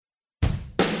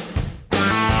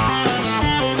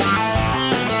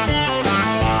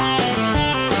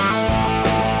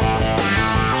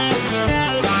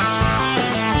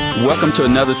Welcome to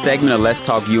another segment of Let's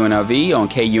Talk UNLV on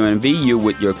KUNV. You're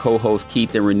with your co-hosts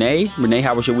Keith and Renee. Renee,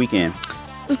 how was your weekend?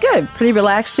 It was good. Pretty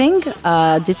relaxing.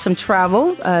 Did some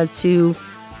travel to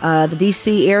the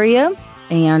D.C. area,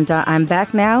 and I'm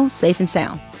back now, safe and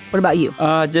sound. What about you?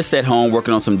 Just at home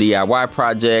working on some DIY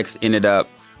projects. Ended up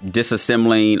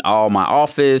disassembling all my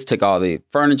office, took all the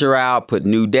furniture out, put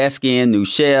new desk in, new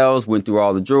shelves, went through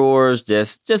all the drawers,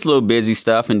 just a little busy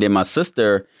stuff. And then my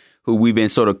sister, who we've been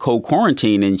sort of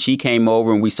co-quarantining, she came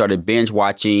over and we started binge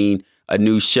watching a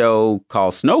new show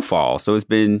called Snowfall. So it's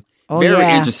been very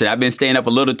interesting. I've been staying up a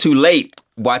little too late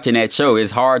watching that show. It's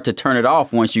hard to turn it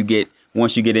off once you get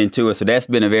into it. So that's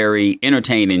been a very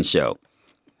entertaining show.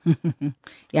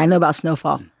 Yeah, I know about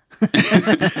Snowfall.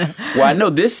 Well, I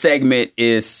know this segment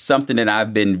is something that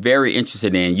I've been very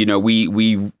interested in. You know,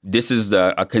 this is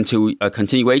a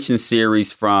continuation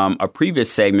series from a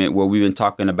previous segment where we've been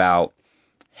talking about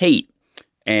hate.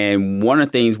 And one of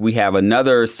the things, we have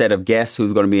another set of guests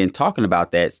who's going to be talking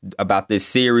about this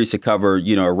series to cover,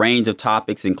 a range of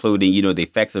topics, including, the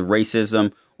effects of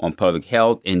racism on public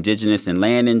health, indigenous and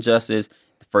land injustice,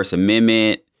 the First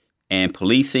Amendment, and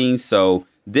policing. So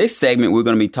this segment, we're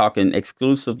going to be talking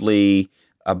exclusively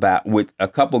about with a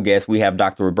couple guests. We have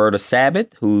Dr. Roberta Sabbath,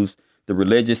 who's the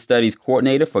Religious Studies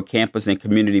Coordinator for Campus and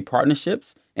Community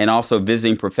Partnerships, and also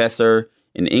visiting professor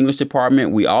in the English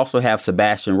department. We also have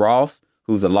Sebastian Ross,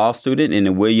 who's a law student in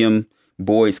the William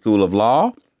Boyd School of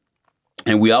Law.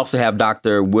 And we also have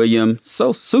Dr. William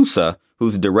Sousa,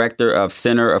 who's the Director of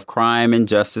Center of Crime and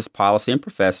Justice Policy and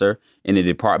Professor in the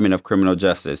Department of Criminal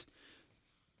Justice.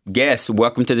 Guests,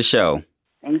 welcome to the show.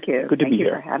 Thank you. Good to be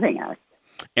here. Thank you for having us.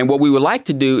 And what we would like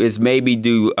to do is maybe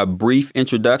do a brief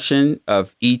introduction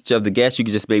of each of the guests. You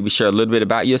could just maybe share a little bit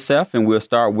about yourself, and we'll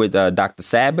start with Dr.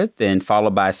 Sabbath, and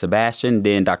followed by Sebastian,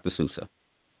 then Dr. Sousa.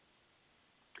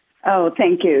 Oh,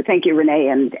 thank you. Thank you, Renee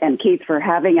and Keith, for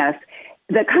having us.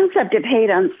 The concept of hate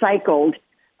uncycled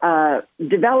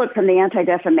developed from the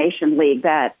Anti-Defamation League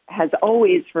that has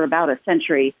always, for about a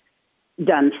century,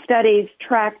 done studies,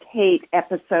 tracked hate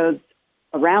episodes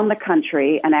around the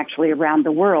country and actually around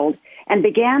the world, and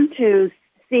began to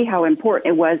see how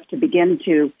important it was to begin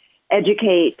to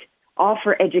educate,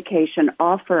 offer education,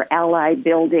 offer ally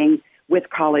building with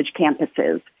college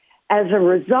campuses. As a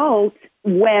result,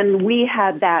 when we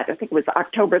had that, I think it was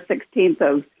October 16th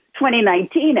of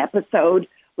 2019 episode,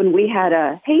 when we had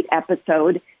a hate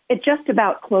episode, it just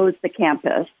about closed the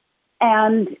campus.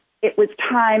 And it was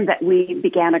time that we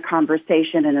began a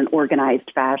conversation in an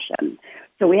organized fashion.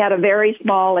 So we had a very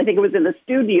small, I think it was in the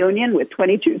student union with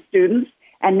 22 students.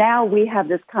 And now we have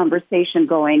this conversation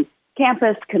going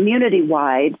campus,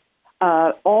 community-wide,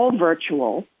 all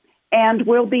virtual. And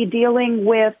we'll be dealing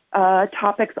with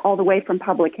topics all the way from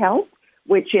public health,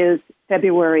 which is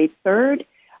February 3rd,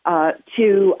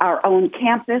 to our own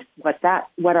campus, what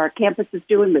our campus is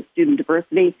doing with student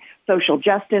diversity, social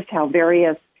justice, how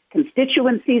various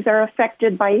constituencies are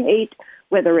affected by hate,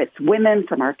 whether it's women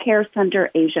from our care center,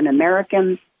 Asian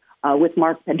Americans, with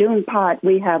Mark Padunpot.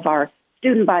 We have our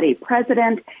student body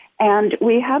president, and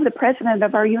we have the president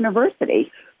of our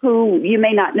university, who, you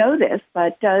may not know this,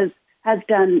 but has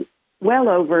done well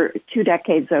over 2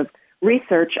 decades of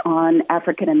research on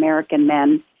African American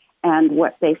men and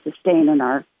what they sustain in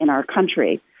our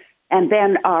country. And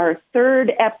then our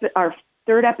third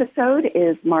episode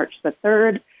is March the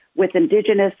 3rd with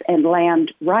Indigenous and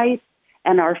land rights,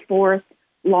 and our fourth,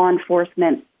 law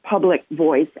enforcement, public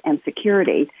voice, and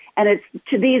security. And it's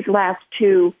to these last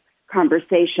two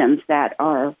conversations that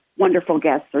our wonderful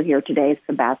guests are here today,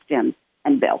 Sebastian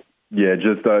and Bill. Yeah,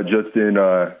 just to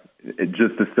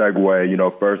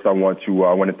segue, first I want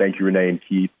to thank you, Renee and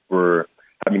Keith, for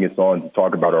having us on to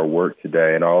talk about our work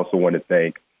today. And I also want to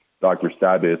thank Dr.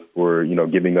 Sabbath for,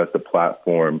 giving us a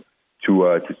platform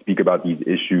to speak about these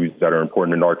issues that are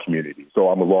important in our community. So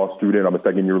I'm a law student. I'm a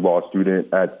second-year law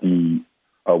student at the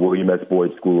William S.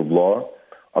 Boyd School of Law.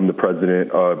 I'm the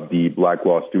president of the Black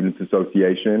Law Students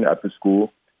Association at the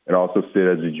school, and also sit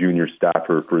as a junior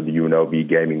staffer for the UNLV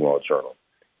Gaming Law Journal.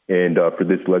 And for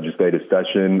this legislative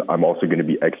session, I'm also going to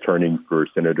be externing for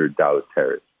Senator Dallas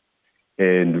Harris.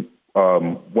 And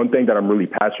one thing that I'm really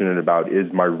passionate about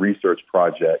is my research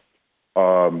project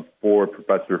for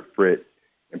Professor Fritz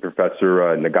and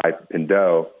Professor Nagai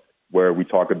Pindell, where we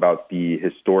talk about the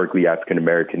historically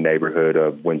African-American neighborhood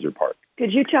of Windsor Park.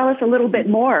 Could you tell us a little bit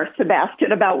more,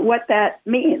 Sebastian, about what that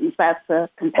means? That's a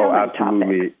compelling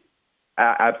topic.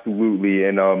 Absolutely.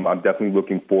 And I'm definitely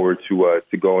looking forward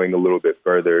to going a little bit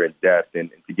further in depth and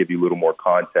to give you a little more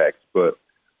context. But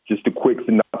just a quick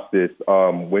synopsis,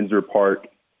 Windsor Park,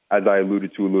 as I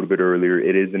alluded to a little bit earlier,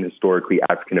 it is an historically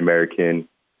African-American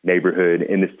neighborhood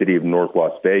in the city of North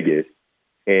Las Vegas.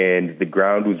 And the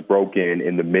ground was broken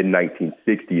in the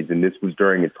mid-1960s, and this was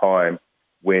during a time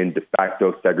when de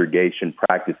facto segregation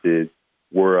practices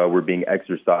were being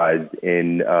exercised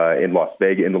in Las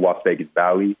Vegas, in the Las Vegas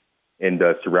Valley, and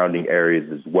surrounding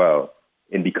areas as well.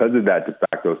 And because of that de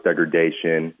facto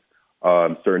segregation,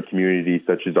 certain communities,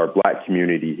 such as our Black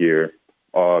community here,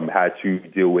 had to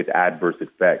deal with adverse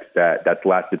effects that's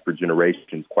lasted for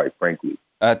generations, quite frankly.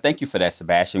 Thank you for that,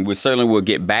 Sebastian. We certainly will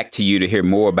get back to you to hear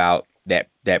more about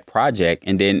that project.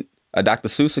 And then, Dr.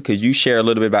 Sousa, could you share a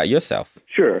little bit about yourself?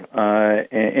 Sure.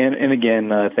 And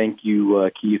again, thank you,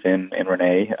 Keith and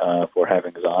Renee, for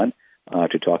having us on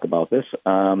to talk about this.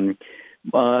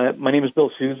 My name is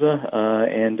Bill Sousa,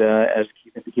 and as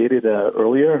Keith indicated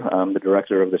earlier, I'm the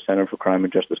director of the Center for Crime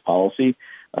and Justice Policy,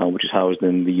 which is housed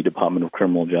in the Department of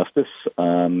Criminal Justice,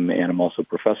 and I'm also a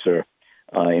professor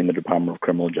in the Department of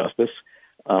Criminal Justice.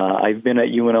 I've been at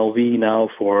UNLV now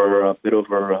for a bit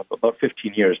over about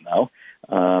 15 years now,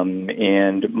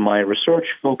 and my research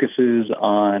focuses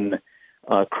on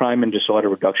crime and disorder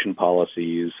reduction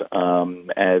policies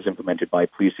as implemented by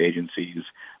police agencies.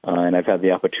 And I've had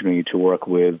the opportunity to work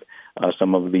with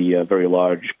some of the very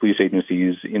large police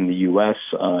agencies in the U.S.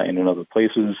 And in other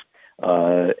places,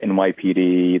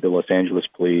 NYPD, the Los Angeles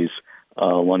Police,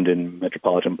 London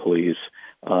Metropolitan Police.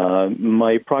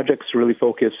 My projects really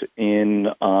focus in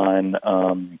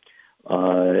on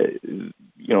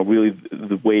really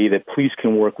the way that police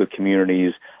can work with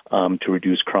communities to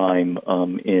reduce crime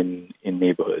in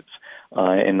neighborhoods.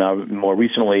 And more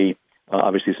recently,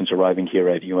 obviously since arriving here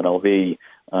at UNLV,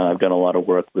 I've done a lot of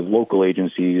work with local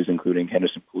agencies, including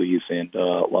Henderson Police and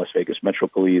Las Vegas Metro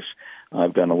Police.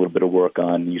 I've done a little bit of work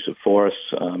on use of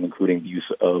force, including the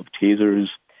use of tasers.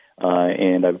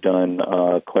 And I've done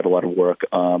quite a lot of work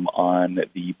on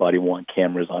the body-worn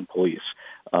cameras on police.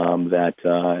 That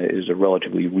is a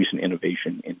relatively recent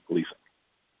innovation in policing.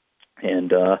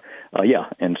 And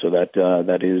and so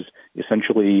that is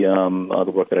essentially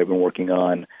the work that I've been working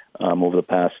on over the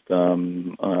past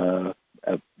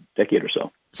decade or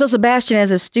so. So, Sebastian,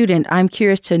 as a student, I'm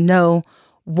curious to know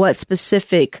what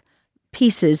specific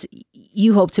pieces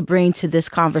you hope to bring to this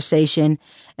conversation,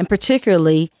 and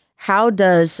particularly, how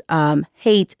does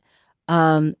hate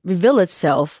reveal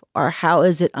itself, or how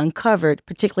is it uncovered,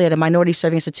 particularly at a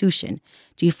minority-serving institution?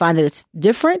 Do you find that it's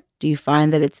different? Do you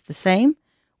find that it's the same?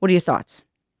 What are your thoughts?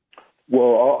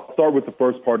 Well, I'll start with the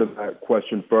first part of that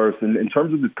question first. And in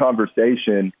terms of this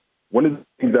conversation, one of the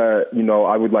things that,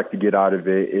 I would like to get out of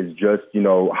it is just,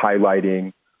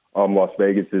 highlighting Las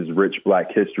Vegas's rich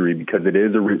Black history, because it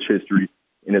is a rich history,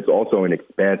 and it's also an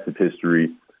expansive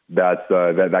history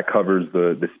that covers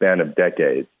the span of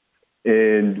decades.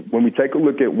 And when we take a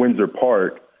look at Windsor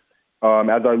Park,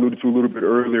 as I alluded to a little bit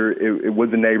earlier, it was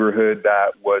a neighborhood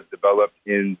that was developed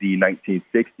in the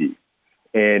 1960s.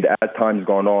 And as time's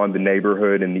gone on, the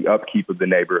neighborhood and the upkeep of the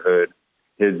neighborhood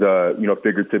has,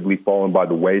 figuratively fallen by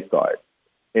the wayside.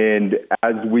 And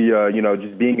as we,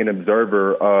 just being an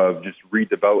observer of just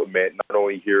redevelopment, not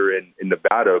only here in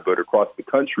Nevada, but across the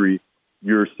country,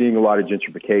 you're seeing a lot of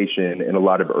gentrification in a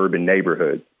lot of urban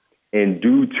neighborhoods. And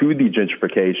due to the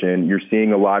gentrification, you're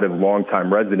seeing a lot of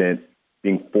longtime residents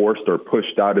being forced or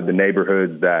pushed out of the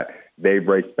neighborhoods that they've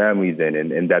raised families in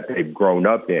and that they've grown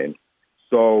up in.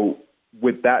 So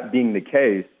with that being the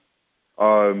case,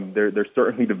 there's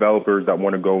certainly developers that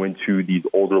want to go into these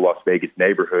older Las Vegas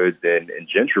neighborhoods and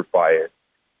gentrify it.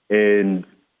 And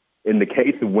in the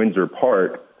case of Windsor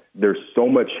Park, there's so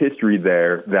much history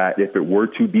there that if it were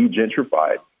to be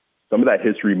gentrified, some of that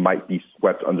history might be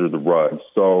swept under the rug.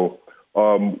 So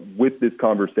with this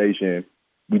conversation,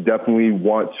 we definitely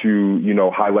want to,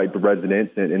 highlight the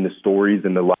residents and the stories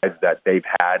and the lives that they've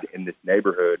had in this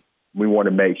neighborhood. We want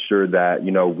to make sure that,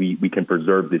 we can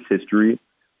preserve this history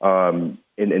in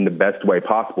the best way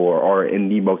possible, or in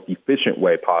the most efficient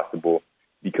way possible,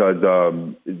 because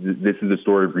this is a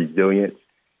story of resilience,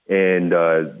 and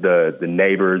the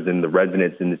neighbors and the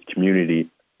residents in this community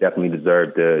definitely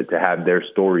deserve to have their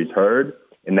stories heard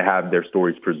and to have their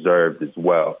stories preserved as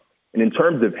well. And in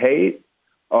terms of hate,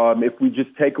 if we just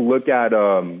take a look at,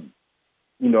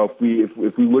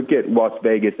 if we look at Las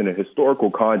Vegas in a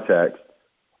historical context,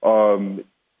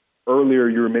 earlier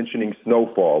you were mentioning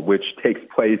Snowfall, which takes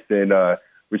place in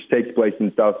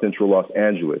South Central Los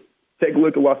Angeles. Take a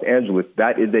look at Los Angeles.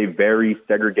 That is a very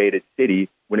segregated city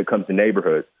when it comes to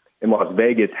neighborhoods. And Las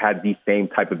Vegas had the same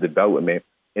type of development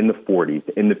in the 40s,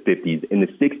 in the 50s, in the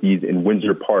 60s. And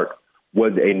Windsor Park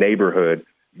was a neighborhood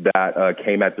that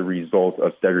came at the result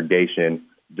of segregation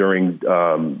during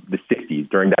the 60s,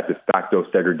 during that de facto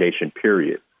segregation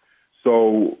period.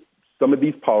 So some of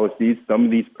these policies, some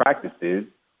of these practices,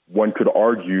 one could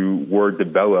argue were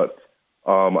developed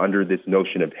under this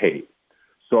notion of hate.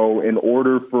 So in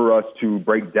order for us to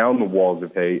break down the walls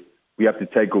of hate, we have to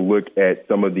take a look at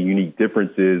some of the unique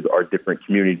differences our different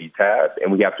communities have,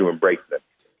 and we have to embrace them.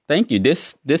 Thank you.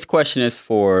 This question is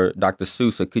for Dr.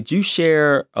 Sousa. Could you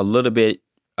share a little bit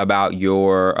about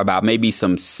maybe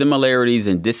some similarities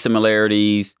and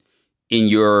dissimilarities in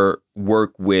your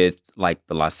work with like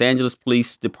the Los Angeles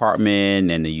Police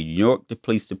Department and the New York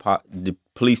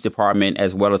Police Department,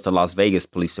 as well as the Las Vegas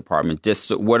Police Department?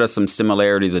 Just what are some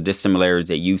similarities or dissimilarities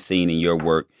that you've seen in your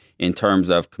work in terms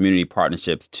of community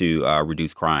partnerships to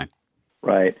reduce crime?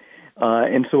 Right.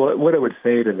 And so what I would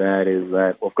say to that is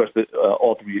that, well, of course,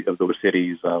 all three of those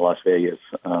cities, Las Vegas,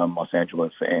 Los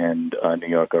Angeles, and New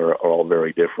York, are all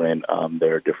very different.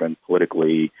 They're different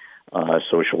politically,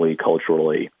 socially,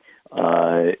 culturally.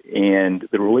 And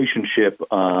the relationship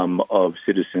of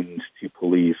citizens to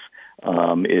police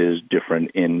is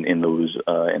different in those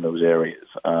areas.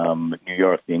 New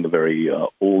York being a very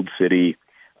old city,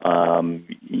 and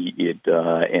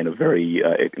a very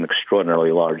an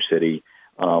extraordinarily large city.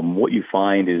 What you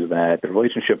find is that the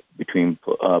relationship between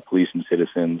police and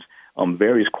citizens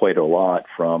varies quite a lot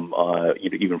from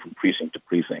even from precinct to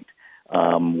precinct,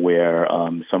 where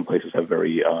some places have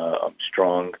very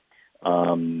strong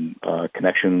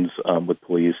connections with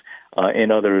police.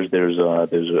 In others, there's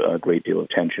a great deal of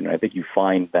tension. I think you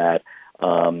find that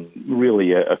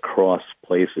really across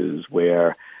places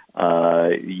where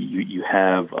you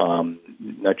have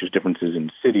not just differences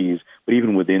in cities, but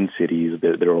even within cities,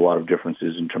 there are a lot of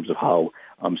differences in terms of how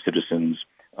citizens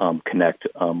connect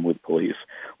with police.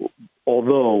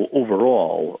 Although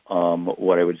overall,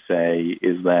 what I would say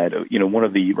is that one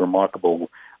of the remarkable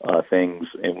things,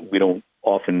 and we don't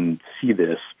often see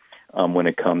this when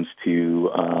it comes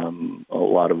to a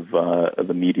lot of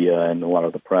the media and a lot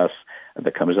of the press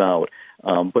that comes out.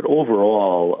 But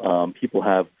overall, people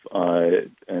have,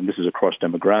 and this is across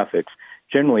demographics,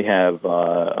 generally have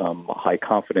high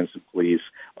confidence in police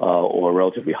or a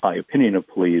relatively high opinion of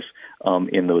police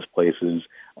in those places,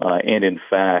 and in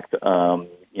fact,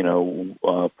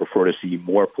 prefer to see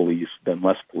more police than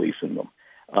less police in them.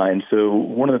 And so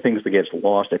one of the things that gets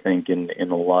lost, I think,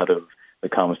 in a lot of the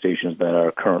conversations that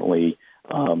are currently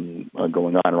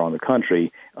going on around the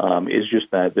country is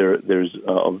just that there's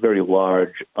a very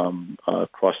large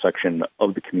cross-section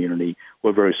of the community who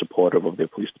are very supportive of their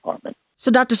police department. So,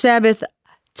 Dr. Sabbath,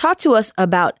 talk to us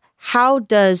about how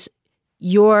does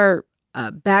your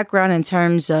background in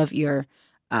terms of your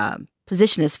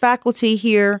position as faculty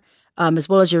here, as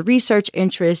well as your research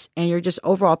interests and your just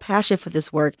overall passion for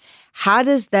this work, how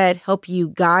does that help you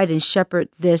guide and shepherd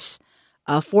this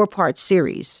 4-part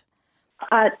series?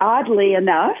 Oddly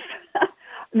enough,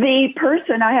 the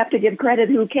person I have to give credit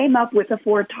who came up with the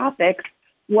 4 topics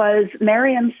was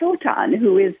Mariam Sultan,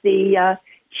 who is the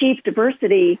Chief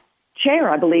Diversity Chair,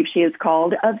 I believe she is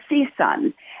called, of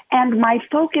CSUN. And my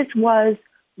focus was,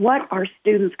 what are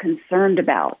students concerned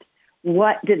about?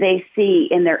 What do they see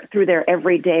through their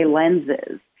everyday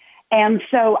lenses? And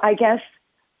so I guess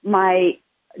my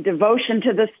devotion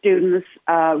to the students,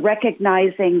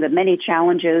 recognizing the many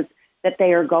challenges that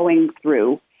they are going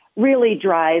through, really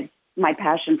drives my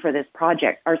passion for this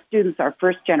project. Our students are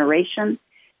first generation.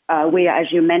 We,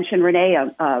 as you mentioned, Renee,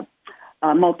 a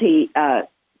multi-ethnic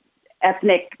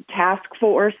task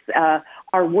force.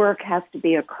 Our work has to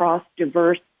be across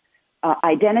diverse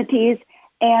identities,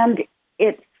 and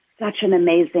it's such an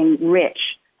amazing,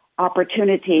 rich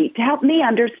opportunity to help me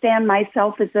understand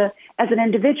myself as an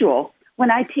individual. When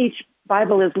I teach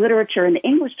Bible as literature in the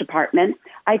English department,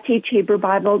 I teach Hebrew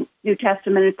Bible, New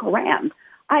Testament, and Quran.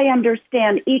 I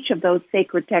understand each of those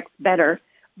sacred texts better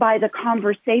by the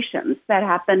conversations that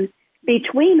happen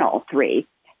between all three.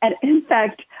 And in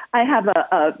fact, I have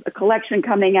a collection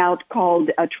coming out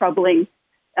called a troubling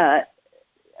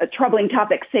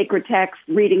topic, Sacred Texts,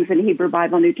 Readings in Hebrew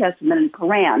Bible, New Testament, and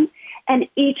Quran. And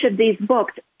each of these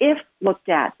books, if looked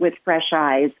at with fresh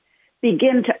eyes,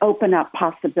 begin to open up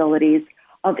possibilities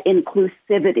of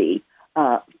inclusivity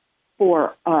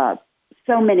for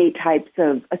so many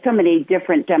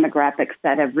different demographics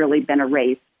that have really been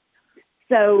erased.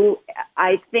 So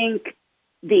I think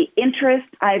the interest,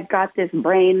 I've got this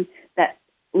brain that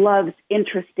loves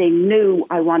interesting, new,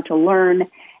 I want to learn,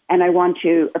 and I want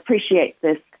to appreciate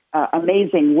this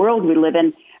amazing world we live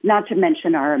in, not to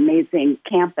mention our amazing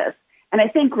campus. And I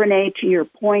think, Renee, to your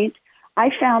point, I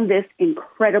found this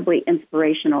incredibly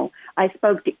inspirational. I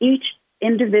spoke to each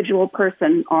individual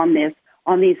person on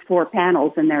these 4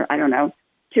 panels, and there, I don't know,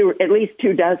 at least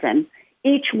 2 dozen.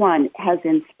 Each one has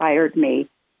inspired me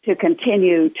to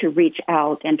continue to reach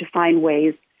out and to find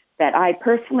ways that I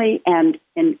personally and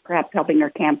in perhaps helping our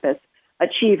campus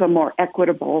achieve a more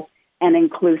equitable and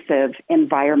inclusive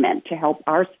environment to help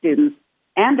our students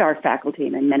and our faculty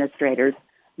and administrators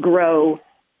grow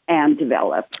and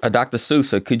develop. Dr.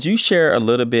 Sousa, could you share a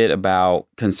little bit about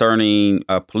concerning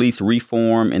police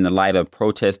reform in the light of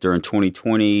protests during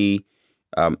 2020,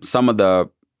 some of the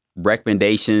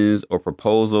recommendations or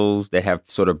proposals that have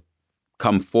sort of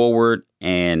come forward,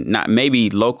 and not maybe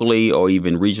locally or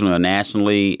even regionally or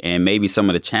nationally, and maybe some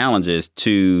of the challenges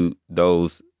to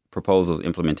those proposals'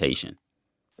 implementation?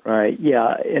 Right.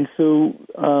 Yeah. And so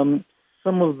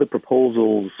some of the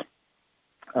proposals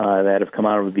that have come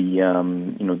out of the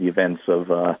the events of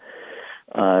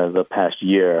the past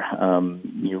year,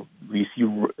 we see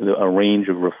a range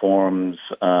of reforms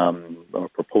or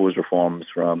proposed reforms,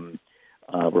 from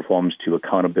reforms to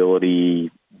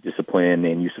accountability, discipline,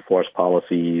 and use of force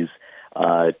policies,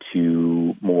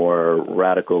 to more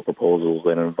radical proposals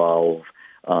that involve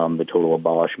the total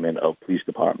abolishment of police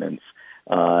departments.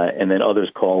 And then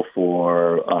others call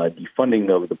for defunding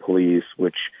of the police,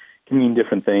 which can mean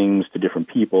different things to different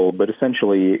people, but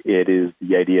essentially it is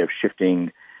the idea of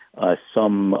shifting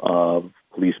some of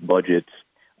police budgets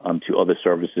to other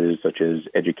services such as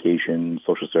education,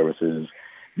 social services,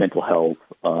 mental health,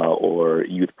 or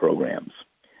youth programs.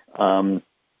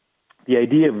 The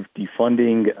idea of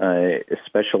defunding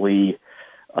especially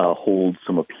holds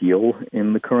some appeal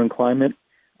in the current climate,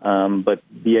 but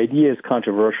the idea is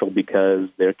controversial because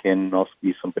there can also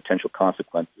be some potential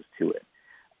consequences to it.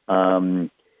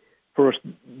 First,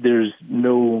 there's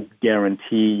no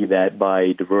guarantee that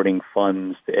by diverting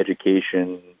funds to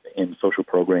education and social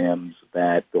programs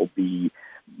that there'll be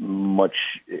much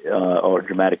or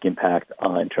dramatic impact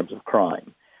in terms of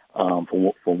crime,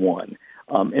 for one.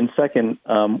 And second,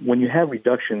 when you have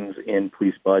reductions in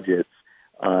police budgets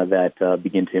that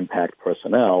begin to impact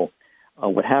personnel,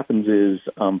 what happens is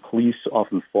police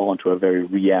often fall into a very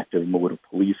reactive mode of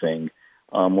policing,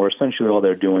 where essentially all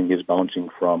they're doing is bouncing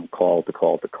from call to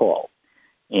call to call.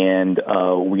 And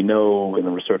we know, and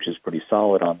the research is pretty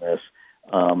solid on this,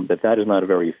 that is not a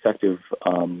very effective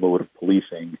mode of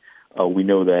policing. We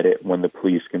know that when the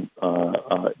police can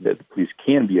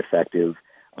be effective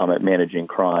at managing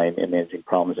crime and managing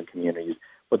problems in communities,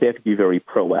 but they have to be very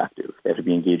proactive. They have to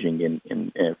be engaging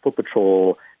in foot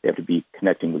patrol. They have to be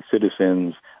connecting with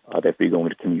citizens. They have to be going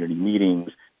to community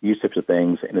meetings, these types of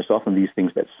things. And it's often these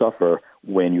things that suffer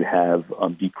when you have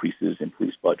decreases in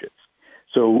police budgets.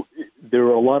 So there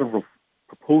are a lot of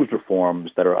proposed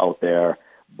reforms that are out there,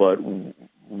 but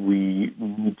we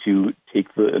need to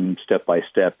take them step by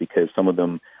step because some of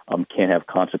them can have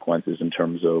consequences in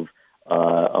terms of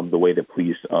the way that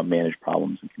police manage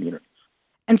problems in communities.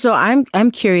 And so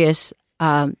I'm curious,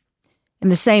 in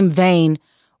the same vein,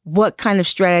 what kind of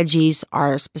strategies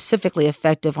are specifically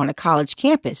effective on a college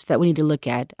campus that we need to look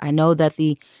at? I know that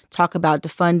the talk about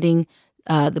defunding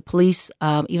the police,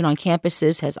 even on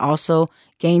campuses, has also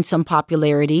gained some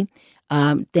popularity.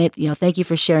 Thank you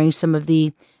for sharing some of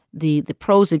the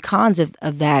pros and cons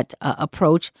of that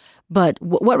approach. But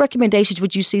what recommendations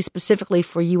would you see specifically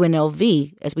for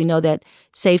UNLV, as we know that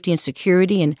safety and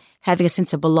security and having a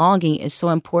sense of belonging is so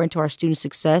important to our student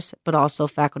success, but also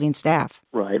faculty and staff?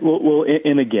 Right. Well,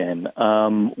 and again,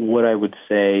 what I would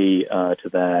say to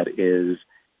that is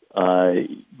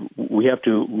we have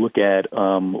to look at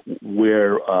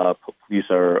where police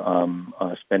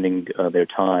are spending their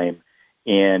time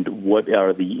and what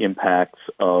are the impacts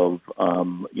of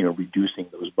reducing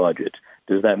those budgets.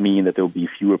 Does that mean that there will be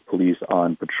fewer police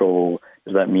on patrol?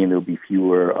 Does that mean there will be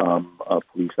fewer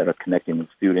police that are connecting with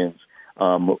students?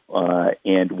 And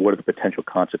what are the potential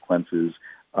consequences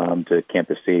to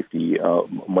campus safety?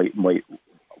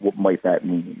 What might that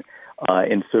mean?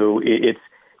 And so it's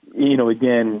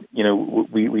again,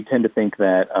 we tend to think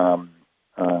that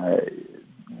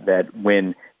that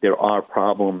when there are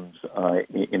problems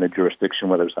in a jurisdiction,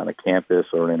 whether it's on a campus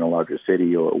or in a larger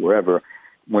city or wherever,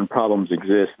 when problems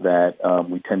exist, that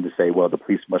we tend to say, well, the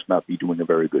police must not be doing a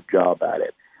very good job at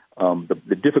it.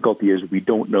 The difficulty is we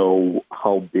don't know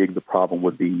how big the problem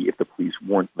would be if the police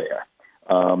weren't there.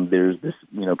 There's this,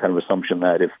 kind of assumption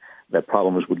that if that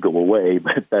problems would go away,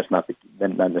 but that's not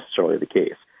necessarily the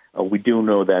case. We do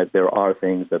know that there are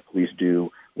things that police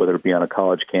do, whether it be on a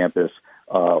college campus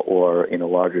or in a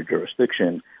larger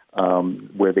jurisdiction,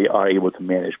 where they are able to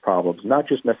manage problems, not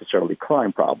just necessarily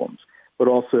crime problems, but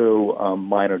also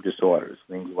minor disorders,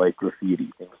 things like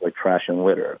graffiti, things like trash and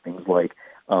litter, things like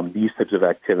these types of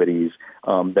activities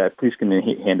that police can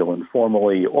handle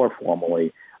informally or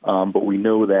formally. But we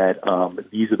know that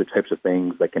these are the types of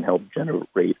things that can help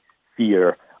generate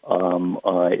fear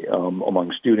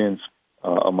among students,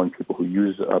 among people who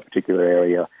use a particular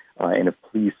area. And if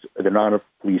there are not enough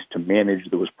police to manage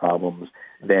those problems,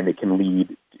 then it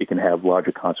can have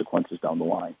larger consequences down the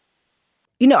line.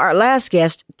 You know, our last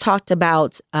guest talked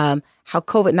about how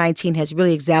COVID-19 has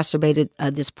really exacerbated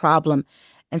this problem.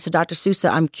 And so, Dr. Sousa,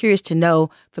 I'm curious to know,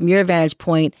 from your vantage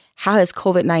point, how has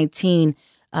COVID-19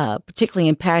 particularly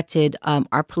impacted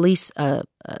our police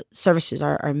services,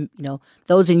 our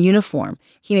those in uniform?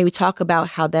 Can you maybe talk about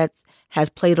how that has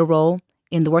played a role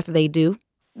in the work that they do?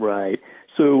 Right.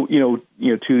 So,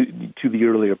 to the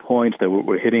earlier points that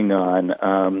we're hitting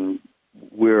on,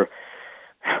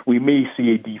 we may see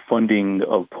a defunding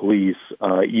of police,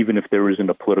 even if there isn't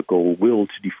a political will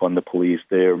to defund the police.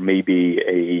 There may be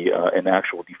an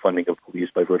actual defunding of police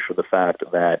by virtue of the fact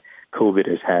that COVID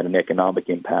has had an economic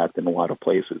impact in a lot of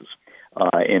places.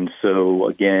 And so,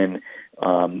 again,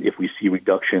 if we see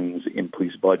reductions in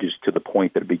police budgets to the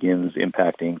point that it begins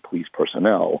impacting police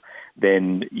personnel,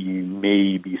 then you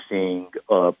may be seeing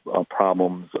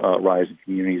problems rise in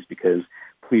communities because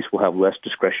police will have less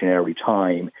discretionary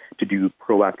time to do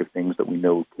proactive things that we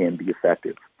know can be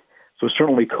effective. So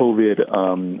certainly COVID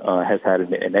has had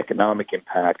an economic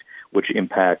impact, which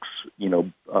impacts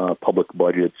public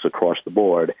budgets across the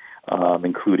board,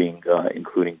 including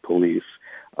police.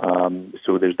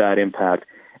 So there's that impact.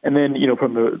 And then,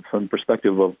 from the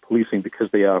perspective of policing, because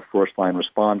they are first line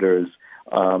responders,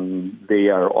 they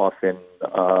are often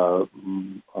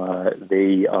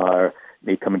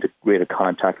they come into greater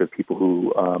contact with people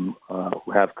who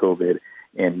have COVID,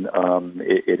 and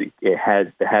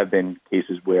there have been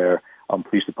cases where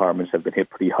police departments have been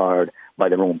hit pretty hard by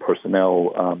their own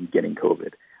personnel getting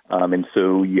COVID. And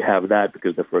so you have that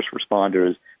because they're first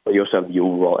responders, but you also have the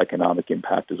overall economic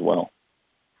impact as well.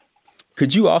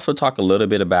 Could you also talk a little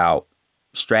bit about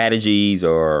strategies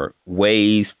or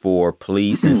ways for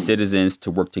police and citizens to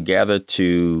work together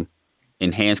to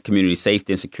enhance community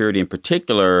safety and security, in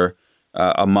particular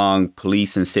among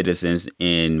police and citizens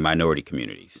in minority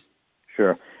communities?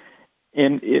 Sure.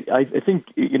 And I think,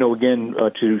 again,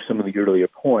 to some of the earlier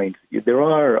points, there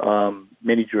are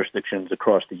many jurisdictions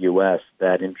across the U.S.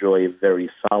 that enjoy a very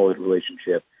solid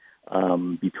relationship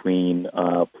between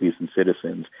police and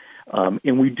citizens.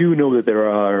 And we do know that there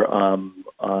are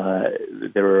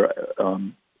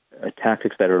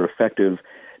tactics that are effective,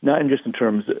 not just in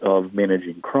terms of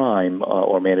managing crime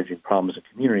or managing problems in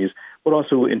communities, but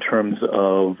also in terms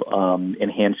of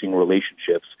enhancing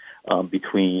relationships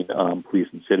between police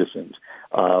and citizens.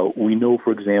 We know,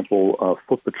 for example,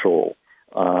 Foot Patrol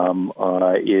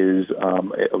is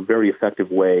a very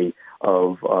effective way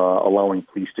of allowing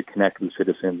police to connect with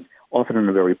citizens, often in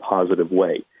a very positive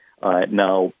way.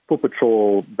 Now, Foot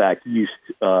Patrol back east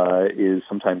is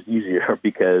sometimes easier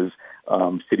because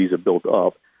cities are built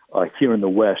up. Here in the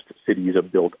West, cities are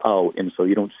built out, and so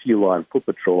you don't see a lot of Foot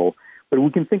Patrol. But we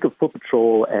can think of Foot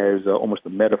Patrol as almost a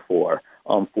metaphor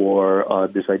for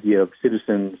this idea of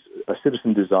a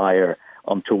citizen desire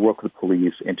to work with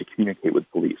police and to communicate with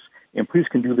police. And police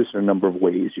can do this in a number of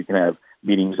ways. You can have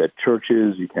meetings at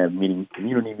churches. You can have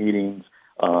community meetings.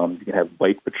 You can have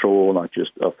bike patrol, not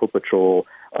just foot patrol.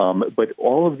 But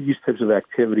all of these types of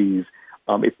activities,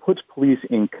 it puts police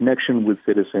in connection with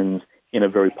citizens in a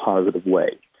very positive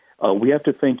way. We have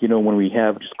to think, when we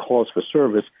have just calls for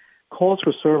service,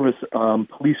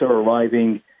 police are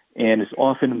arriving, and it's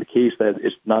often the case that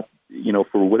it's not,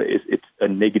 it's a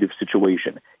negative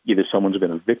situation. Either someone's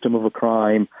been a victim of a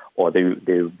crime, or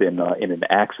they've been in an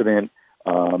accident,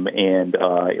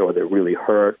 or they're really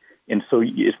hurt. And so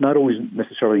it's not always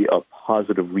necessarily a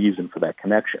positive reason for that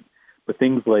connection. But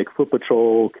things like Foot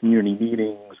Patrol, community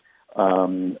meetings,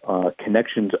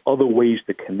 connections, other ways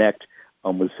to connect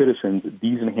with citizens,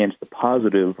 these enhance the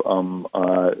positive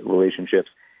relationships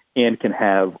and can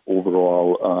have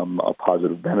overall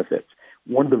positive benefits.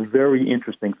 One of the very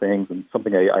interesting things, and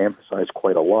something I emphasize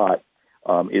quite a lot,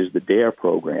 is the DARE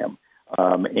program.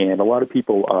 And a lot of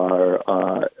people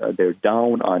they're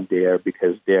down on DARE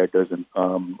because DARE doesn't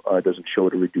show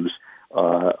to reduce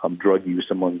drug use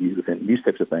among youth and these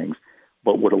types of things.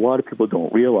 But what a lot of people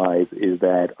don't realize is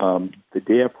that the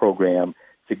DARE program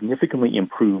significantly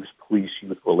improves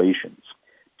police-youth relations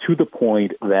to the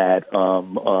point that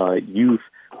youth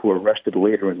who are arrested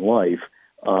later in life,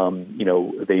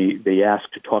 they ask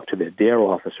to talk to their DARE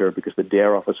officer because the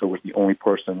DARE officer was the only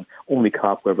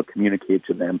cop who ever communicated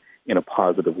to them in a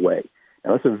positive way.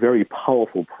 Now, that's a very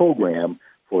powerful program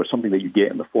for something that you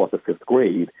get in the 4th or 5th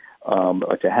grade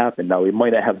to happen. Now, it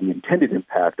might not have the intended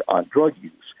impact on drug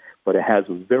use, but it has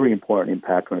a very important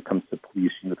impact when it comes to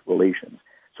police-youth relations.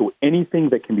 So anything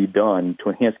that can be done to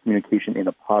enhance communication in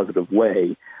a positive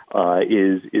way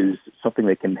is something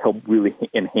that can help really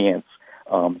enhance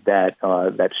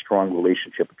that strong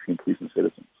relationship between police and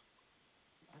citizens.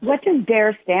 What does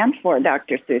DARE stand for,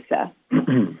 Dr. Sousa?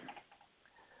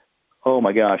 Oh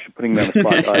my gosh, you're putting me on the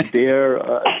spot.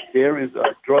 DARE is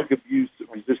Drug Abuse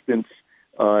Resistance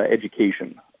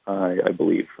Education, I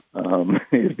believe,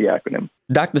 is the acronym.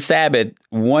 Dr. Sabbath,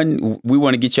 we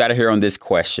want to get you out of here on this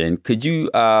question. Could you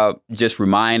just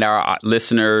remind our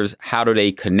listeners how do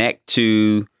they connect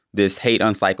to this Hate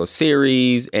Uncycled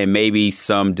series and maybe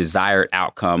some desired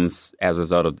outcomes as a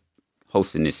result of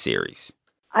hosting this series?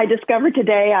 I discovered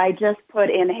today I just put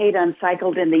in Hate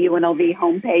Uncycled in the UNLV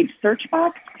homepage search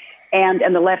box, and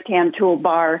in the left-hand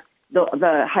toolbar,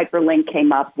 the hyperlink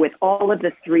came up with all of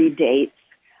the 3 dates.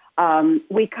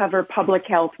 We cover public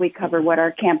health. We cover what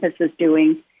our campus is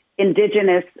doing,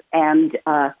 Indigenous and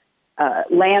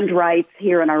land rights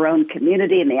here in our own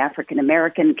community, in the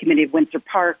African-American community of Windsor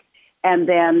Park, and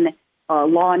then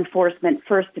law enforcement,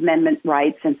 First Amendment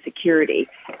rights, and security.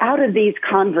 Out of these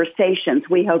conversations,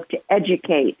 we hope to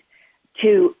educate,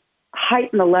 to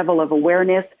heighten the level of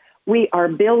awareness. We are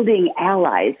building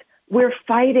allies. We're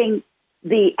fighting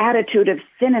the attitude of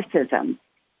cynicism.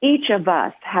 Each of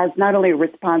us has not only a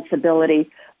responsibility,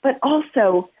 but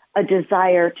also a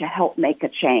desire to help make a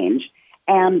change.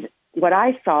 And what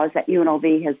I saw is that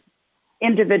UNLV has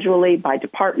individually, by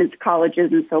departments,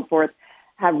 colleges, and so forth,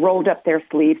 have rolled up their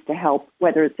sleeves to help,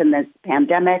 whether it's in this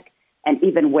pandemic and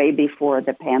even way before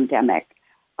the pandemic.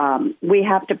 We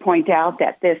have to point out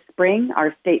that this spring,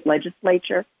 our state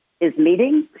legislature is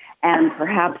meeting, and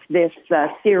perhaps this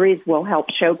series will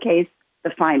help showcase the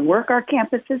fine work our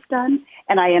campus has done.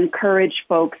 And I encourage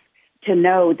folks to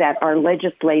know that our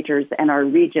legislators and our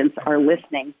regents are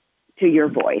listening to your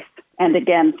voice. And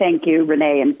again, thank you,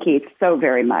 Renee and Keith, so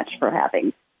very much for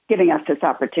giving us this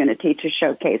opportunity to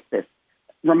showcase this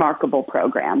remarkable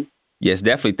program. Yes,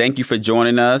 definitely. Thank you for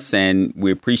joining us, and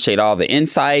we appreciate all the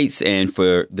insights and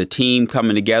for the team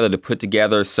coming together to put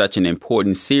together such an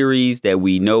important series that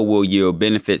we know will yield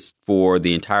benefits for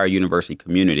the entire university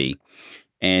community.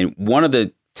 And one of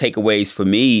the takeaways for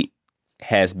me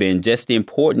has been just the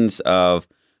importance of,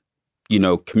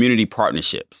 community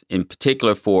partnerships, in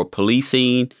particular for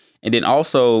policing, and then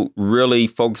also really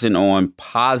focusing on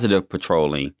positive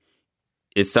patrolling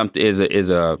is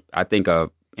I think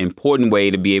a important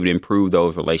way to be able to improve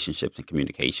those relationships and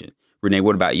communication. Renee,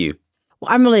 what about you?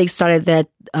 Well, I'm really excited that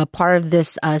part of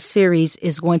this series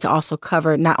is going to also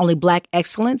cover not only Black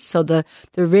excellence, so the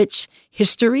rich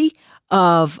history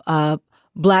of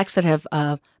Blacks that have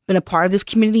been a part of this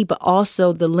community, but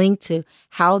also the link to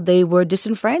how they were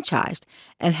disenfranchised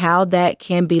and how that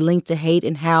can be linked to hate,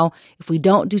 and how if we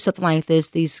don't do something like this,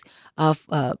 these people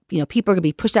are going to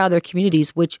be pushed out of their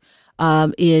communities, which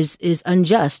is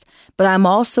unjust. But I'm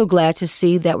also glad to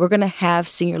see that we're going to have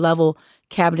senior level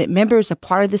cabinet members a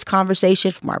part of this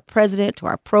conversation, from our president to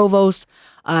our provost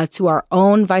to our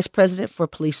own vice president for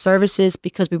police services,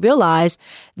 because we realize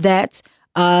that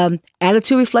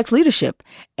attitude reflects leadership,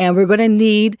 and we're going to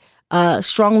need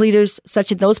strong leaders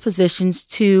such in those positions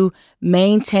to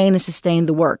maintain and sustain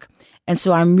the work. And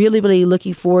so I'm really, really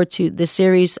looking forward to this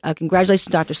series.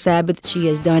 Congratulations, Dr. Sabbath. She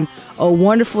has done a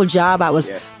wonderful job. I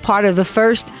was part of the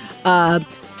first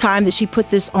time that she put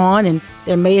this on, and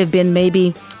there may have been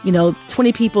maybe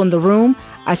 20 people in the room.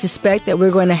 I suspect that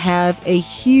we're going to have a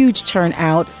huge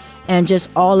turnout, and just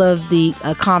all of the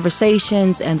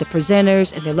conversations and the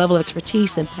presenters and their level of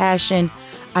expertise and passion,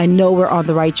 I know we're on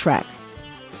the right track.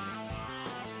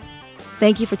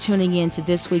 Thank you for tuning in to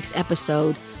this week's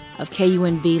episode of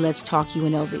KUNV Let's Talk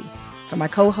UNLV. For my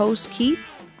co-host, Keith,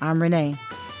 I'm Renee.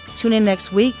 Tune in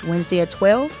next week, Wednesday at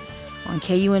 12 on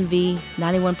KUNV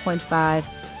 91.5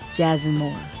 Jazz and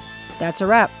More. That's a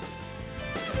wrap.